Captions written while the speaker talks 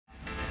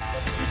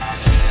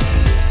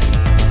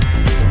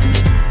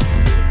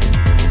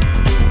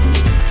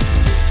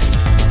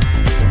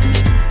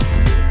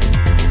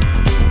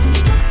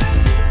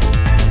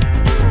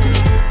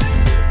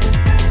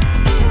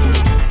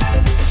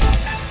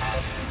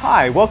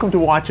Hi, welcome to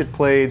Watch It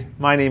Played.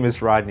 My name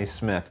is Rodney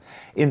Smith.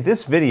 In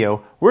this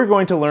video, we're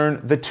going to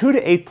learn the 2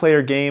 to 8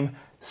 player game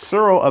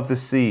Tsuro of the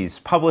Seas,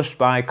 published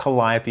by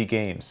Calliope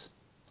Games.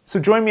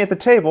 So join me at the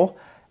table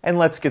and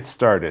let's get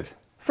started.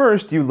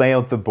 First, you lay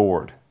out the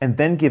board and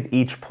then give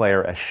each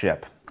player a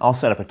ship. I'll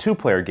set up a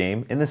 2-player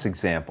game in this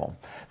example.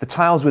 The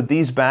tiles with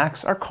these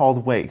backs are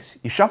called wakes.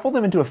 You shuffle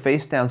them into a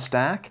face-down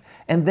stack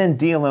and then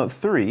deal out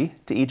 3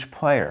 to each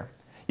player.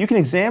 You can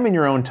examine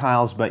your own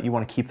tiles, but you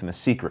want to keep them a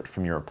secret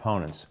from your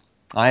opponents.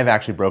 I have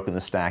actually broken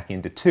the stack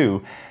into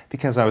 2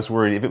 because I was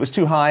worried if it was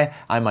too high,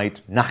 I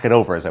might knock it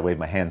over as I wave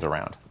my hands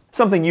around.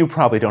 Something you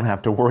probably don't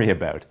have to worry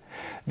about.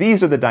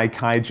 These are the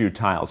Daikaiju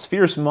tiles,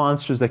 fierce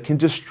monsters that can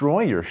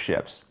destroy your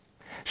ships.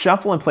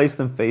 Shuffle and place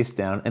them face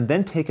down, and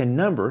then take a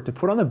number to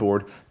put on the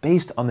board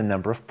based on the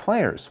number of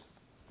players.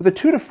 With a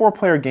 2 to 4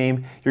 player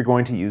game, you're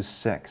going to use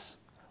 6.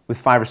 With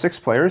 5 or 6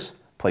 players,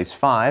 place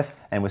 5,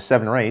 and with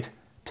 7 or 8,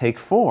 take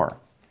 4.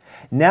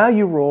 Now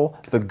you roll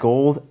the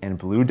gold and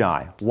blue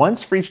die,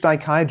 once for each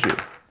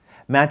Daikaiju,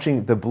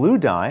 matching the blue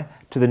die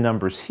to the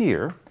numbers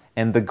here,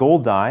 and the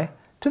gold die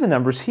to the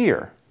numbers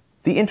here.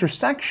 The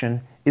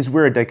intersection is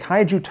where a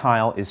Daikaiju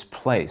tile is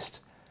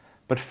placed.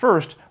 But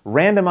first,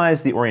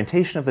 randomize the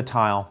orientation of the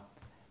tile,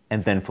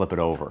 and then flip it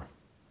over.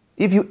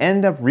 If you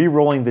end up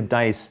re-rolling the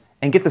dice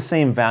and get the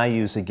same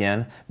values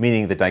again,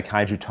 meaning the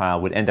Daikaiju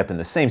tile would end up in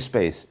the same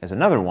space as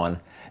another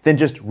one, then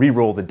just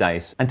re-roll the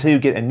dice until you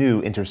get a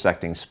new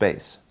intersecting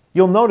space.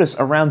 You'll notice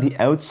around the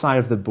outside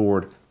of the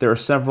board there are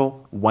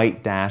several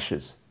white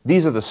dashes.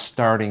 These are the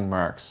starting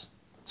marks.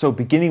 So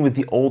beginning with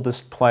the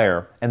oldest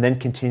player and then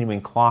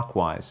continuing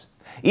clockwise,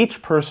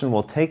 each person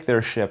will take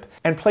their ship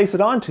and place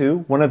it onto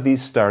one of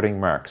these starting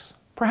marks,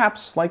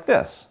 perhaps like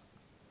this.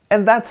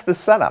 And that's the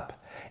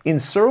setup. In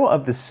Tsuro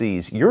of the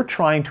Seas, you're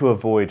trying to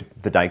avoid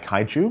the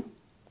Daikaiju,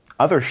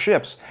 other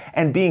ships,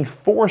 and being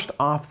forced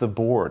off the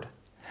board.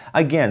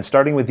 Again,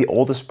 starting with the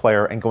oldest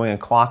player and going in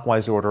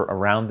clockwise order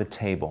around the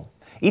table.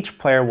 Each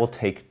player will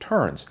take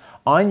turns.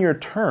 On your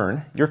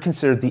turn, you're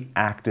considered the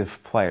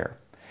active player,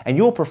 and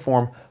you will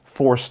perform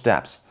 4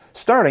 steps,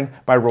 starting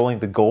by rolling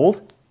the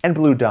gold and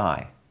blue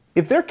die.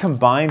 If their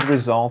combined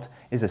result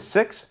is a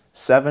 6,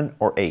 7,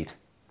 or 8,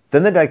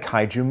 then the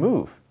Daikaiju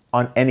move.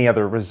 On any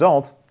other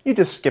result, you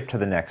just skip to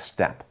the next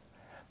step.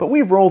 But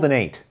we've rolled an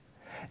 8.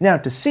 Now,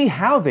 to see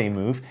how they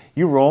move,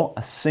 you roll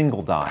a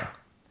single die.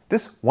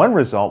 This one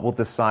result will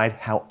decide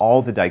how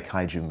all the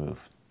Daikaiju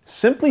move.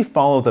 Simply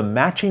follow the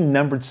matching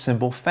numbered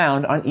symbol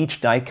found on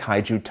each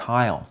Daikaiju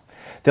tile.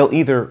 They'll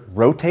either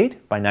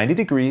rotate by 90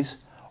 degrees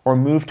or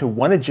move to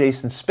one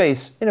adjacent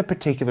space in a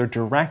particular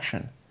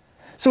direction.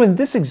 So in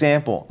this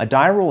example, a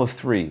die roll of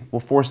 3 will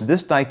force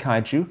this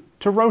Daikaiju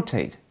to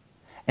rotate,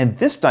 and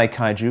this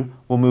Daikaiju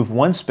will move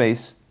one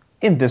space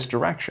in this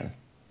direction.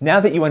 Now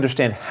that you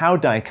understand how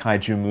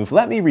Daikaiju move,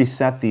 let me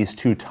reset these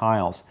 2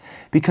 tiles,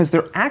 because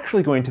they're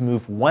actually going to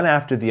move one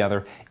after the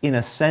other in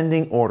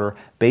ascending order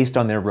based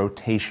on their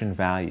rotation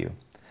value.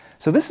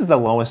 So this is the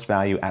lowest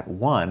value at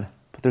 1,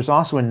 but there's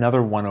also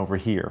another 1 over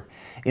here.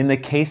 In the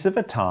case of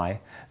a tie,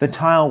 the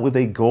tile with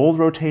a gold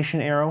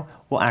rotation arrow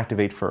will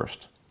activate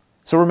first.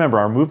 So remember,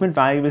 our movement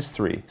value is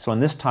 3, so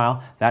on this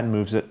tile, that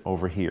moves it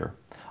over here.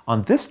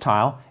 On this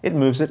tile, it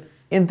moves it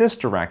in this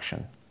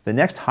direction. The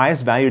next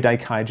highest value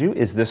Daikaiju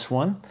is this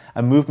one.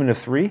 A movement of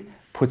 3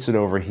 puts it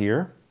over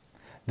here.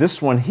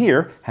 This one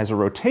here has a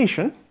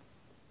rotation.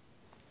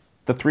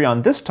 The 3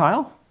 on this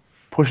tile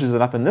pushes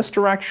it up in this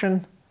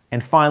direction.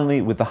 And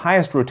finally, with the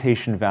highest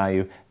rotation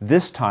value,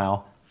 this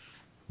tile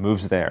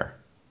moves there.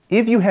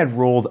 If you had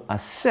rolled a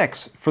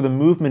 6 for the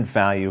movement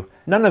value,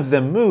 none of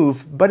them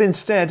move, but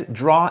instead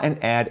draw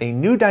and add a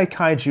new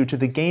Daikaiju to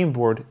the game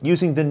board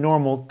using the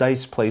normal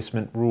dice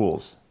placement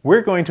rules.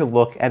 We're going to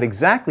look at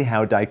exactly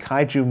how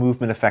Daikaiju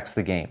movement affects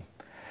the game.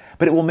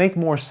 But it will make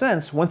more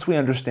sense once we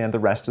understand the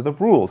rest of the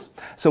rules,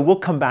 so we'll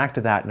come back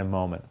to that in a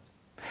moment.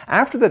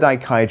 After the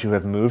Daikaiju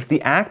have moved,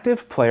 the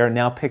active player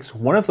now picks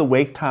one of the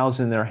wake tiles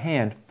in their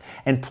hand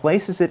and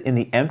places it in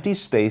the empty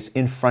space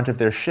in front of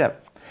their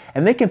ship.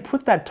 And they can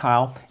put that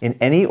tile in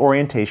any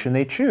orientation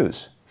they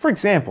choose. For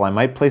example, I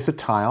might place a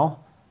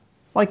tile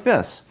like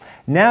this.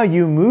 Now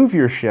you move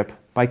your ship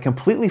by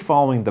completely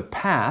following the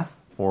path,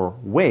 or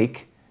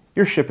wake,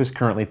 your ship is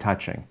currently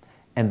touching,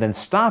 and then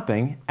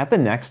stopping at the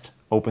next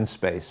open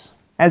space.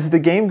 As the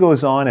game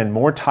goes on and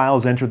more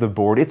tiles enter the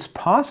board, it's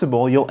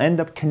possible you'll end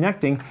up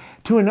connecting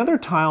to another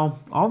tile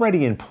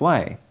already in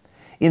play.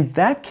 In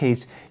that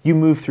case, you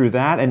move through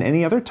that and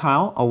any other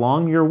tile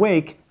along your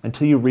wake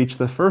until you reach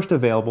the first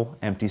available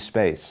empty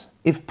space.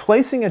 If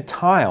placing a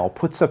tile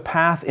puts a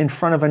path in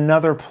front of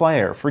another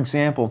player, for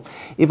example,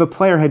 if a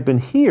player had been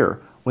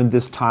here when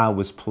this tile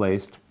was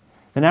placed,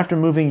 then after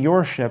moving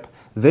your ship,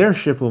 their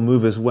ship will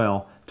move as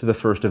well to the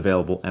first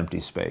available empty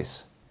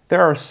space.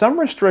 There are some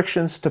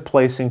restrictions to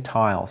placing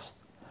tiles.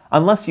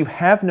 Unless you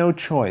have no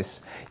choice,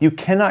 you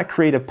cannot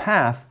create a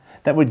path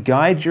that would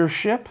guide your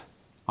ship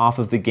off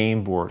of the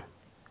game board,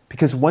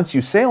 because once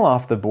you sail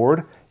off the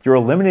board, you're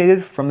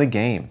eliminated from the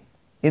game.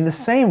 In the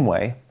same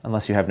way,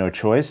 unless you have no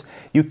choice,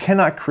 you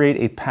cannot create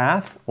a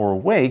path or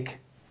wake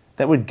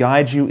that would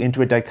guide you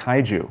into a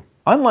Daikaiju.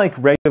 Unlike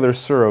regular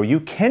Tsuro, you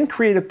can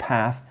create a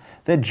path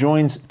that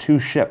joins two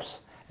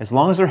ships, as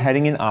long as they're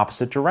heading in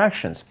opposite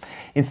directions.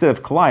 Instead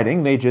of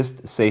colliding, they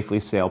just safely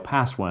sail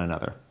past one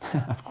another.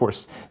 Of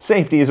course,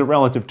 safety is a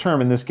relative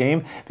term in this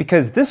game,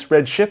 because this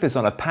red ship is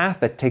on a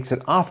path that takes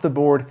it off the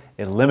board,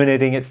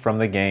 eliminating it from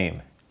the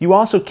game. You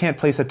also can't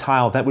place a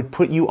tile that would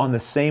put you on the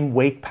same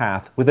wake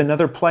path with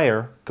another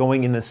player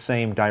going in the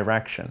same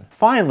direction.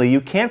 Finally,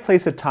 you can't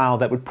place a tile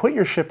that would put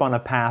your ship on a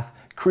path,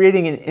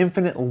 creating an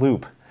infinite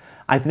loop.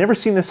 I've never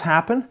seen this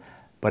happen,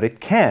 but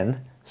it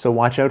can, so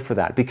watch out for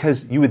that,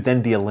 because you would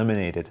then be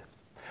eliminated.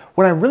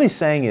 What I'm really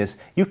saying is,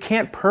 you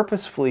can't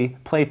purposefully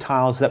play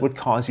tiles that would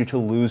cause you to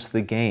lose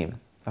the game.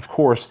 Of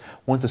course,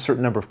 once a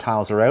certain number of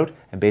tiles are out,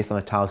 and based on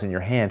the tiles in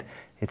your hand,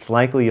 it's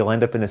likely you'll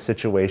end up in a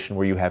situation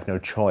where you have no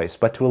choice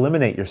but to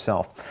eliminate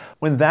yourself.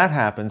 When that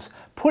happens,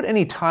 put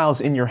any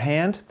tiles in your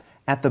hand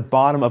at the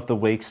bottom of the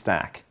wake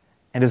stack.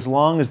 And as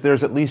long as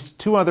there's at least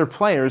two other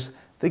players,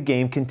 the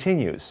game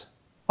continues.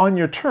 On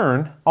your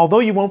turn, although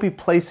you won't be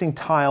placing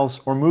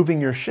tiles or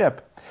moving your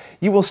ship,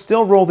 you will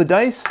still roll the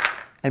dice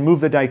and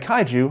move the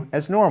Daikaiju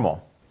as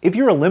normal. If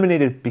you're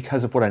eliminated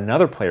because of what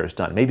another player has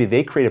done, maybe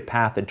they create a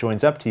path that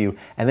joins up to you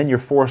and then you're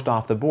forced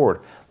off the board,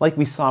 like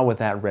we saw with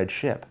that red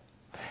ship.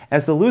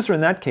 As the loser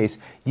in that case,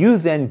 you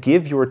then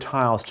give your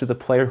tiles to the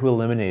player who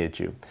eliminated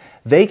you.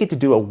 They get to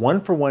do a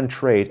one-for-one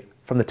trade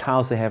from the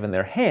tiles they have in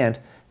their hand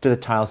to the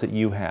tiles that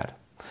you had.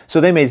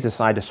 So they may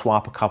decide to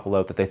swap a couple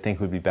out that they think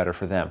would be better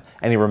for them.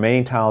 Any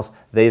remaining tiles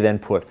they then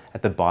put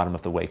at the bottom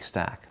of the wake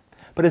stack.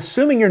 But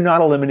assuming you're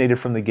not eliminated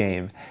from the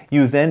game,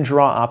 you then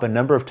draw up a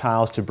number of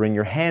tiles to bring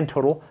your hand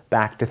total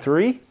back to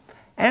 3,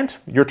 and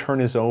your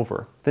turn is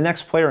over. The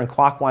next player in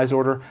clockwise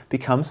order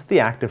becomes the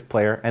active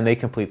player, and they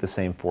complete the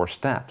same 4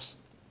 steps.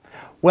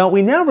 Well,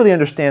 we now really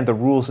understand the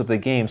rules of the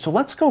game, so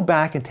let's go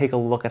back and take a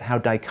look at how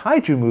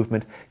Daikaiju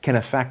movement can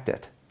affect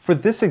it. For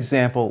this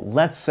example,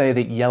 let's say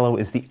that yellow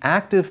is the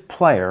active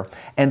player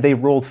and they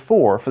rolled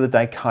 4 for the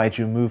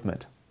Daikaiju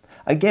movement.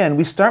 Again,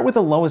 we start with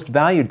the lowest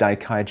valued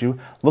Daikaiju,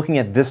 looking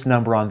at this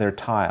number on their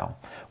tile,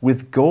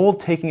 with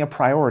gold taking a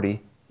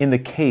priority in the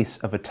case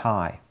of a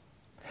tie.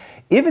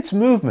 If its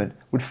movement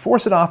would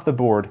force it off the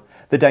board,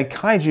 the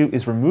Daikaiju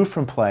is removed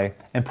from play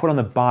and put on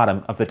the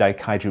bottom of the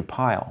Daikaiju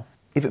pile.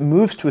 If it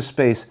moves to a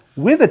space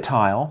with a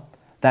tile,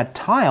 that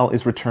tile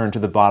is returned to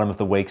the bottom of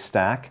the wake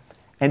stack,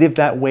 and if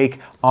that wake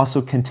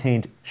also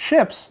contained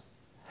ships,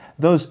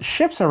 those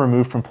ships are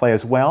removed from play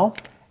as well,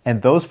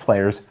 and those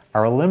players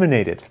are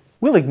eliminated.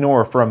 We'll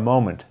ignore for a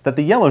moment that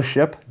the yellow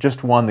ship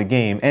just won the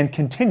game and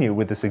continue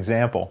with this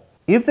example.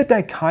 If the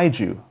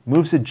Daikaiju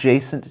moves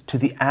adjacent to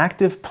the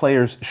active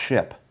player's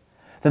ship,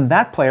 then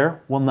that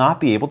player will not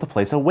be able to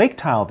place a wake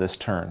tile this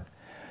turn,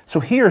 so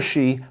he or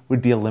she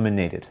would be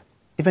eliminated.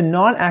 If a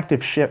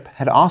non-active ship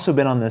had also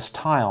been on this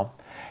tile,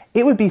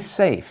 it would be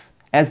safe,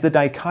 as the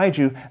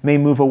Daikaiju may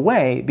move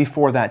away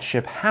before that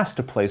ship has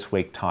to place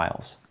wake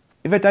tiles.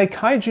 If a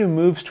Daikaiju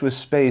moves to a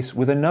space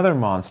with another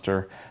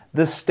monster,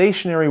 the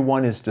stationary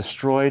one is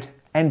destroyed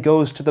and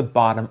goes to the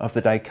bottom of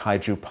the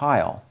Daikaiju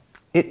pile.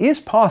 It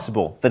is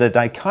possible that a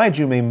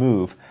Daikaiju may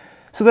move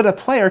so that a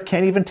player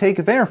can't even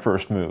take their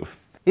first move.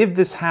 If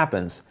this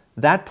happens,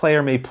 that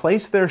player may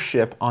place their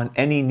ship on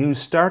any new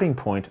starting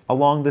point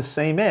along the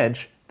same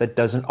edge that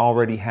doesn't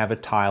already have a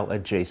tile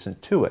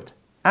adjacent to it.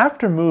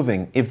 After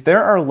moving, if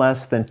there are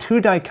less than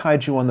 2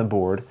 Daikaiju on the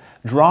board,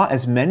 draw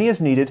as many as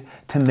needed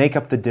to make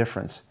up the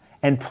difference,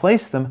 and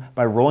place them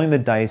by rolling the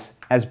dice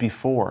as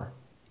before.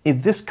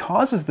 If this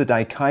causes the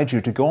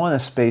Daikaiju to go on a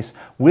space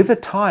with a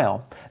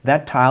tile,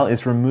 that tile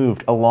is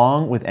removed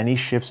along with any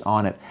ships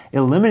on it,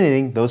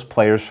 eliminating those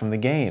players from the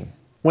game.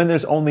 When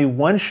there's only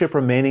 1 ship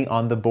remaining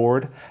on the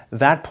board,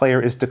 that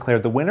player is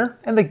declared the winner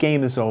and the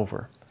game is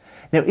over.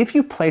 Now, if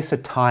you place a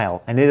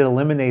tile and it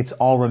eliminates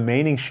all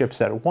remaining ships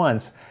at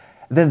once,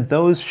 then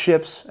those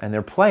ships and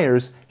their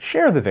players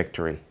share the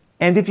victory.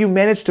 And if you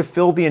manage to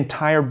fill the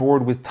entire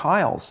board with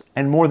tiles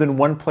and more than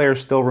 1 player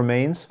still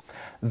remains,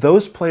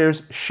 those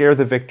players share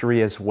the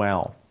victory as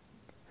well.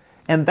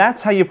 And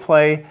that's how you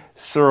play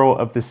Tsuro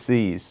of the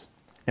Seas.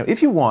 Now,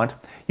 if you want,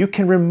 you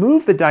can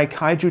remove the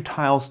Daikaiju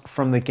tiles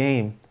from the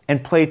game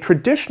and play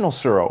traditional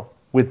Tsuro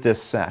with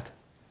this set.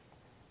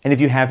 And if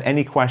you have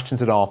any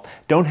questions at all,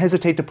 don't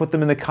hesitate to put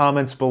them in the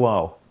comments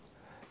below.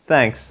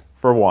 Thanks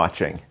for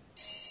watching.